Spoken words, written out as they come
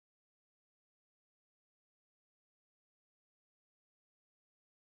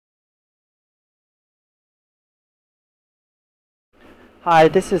Hi,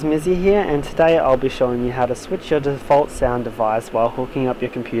 this is Mizzy here, and today I'll be showing you how to switch your default sound device while hooking up your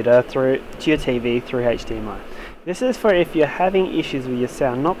computer to your TV through HDMI. This is for if you're having issues with your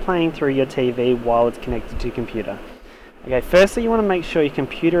sound not playing through your TV while it's connected to your computer. Okay, firstly you want to make sure your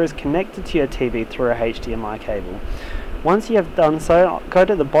computer is connected to your TV through a HDMI cable. Once you have done so, go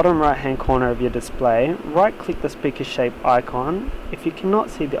to the bottom right hand corner of your display, right click the speaker shape icon. If you cannot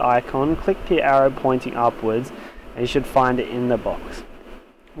see the icon, click the arrow pointing upwards and you should find it in the box.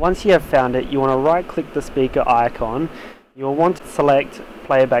 Once you have found it, you want to right click the speaker icon. You will want to select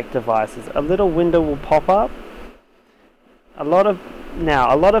playback devices. A little window will pop up. A lot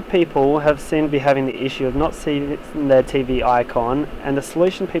of people have seemed to be having the issue of not seeing their TV icon, and the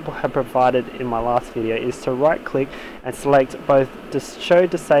solution people have provided in my last video is to right click and select both show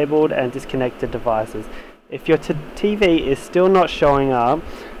disabled and disconnected devices. If your TV is still not showing up,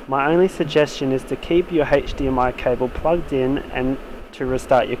 my only suggestion is to keep your HDMI cable plugged in and to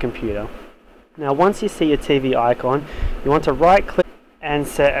restart your computer. Now once you see your TV icon, you want to right click and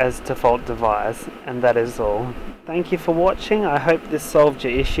set as default device, and that is all. Thank you for watching. I hope this solved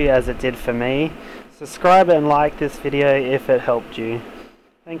your issue as it did for me. Subscribe and like this video if it helped you.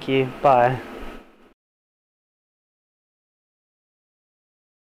 Thank you. Bye.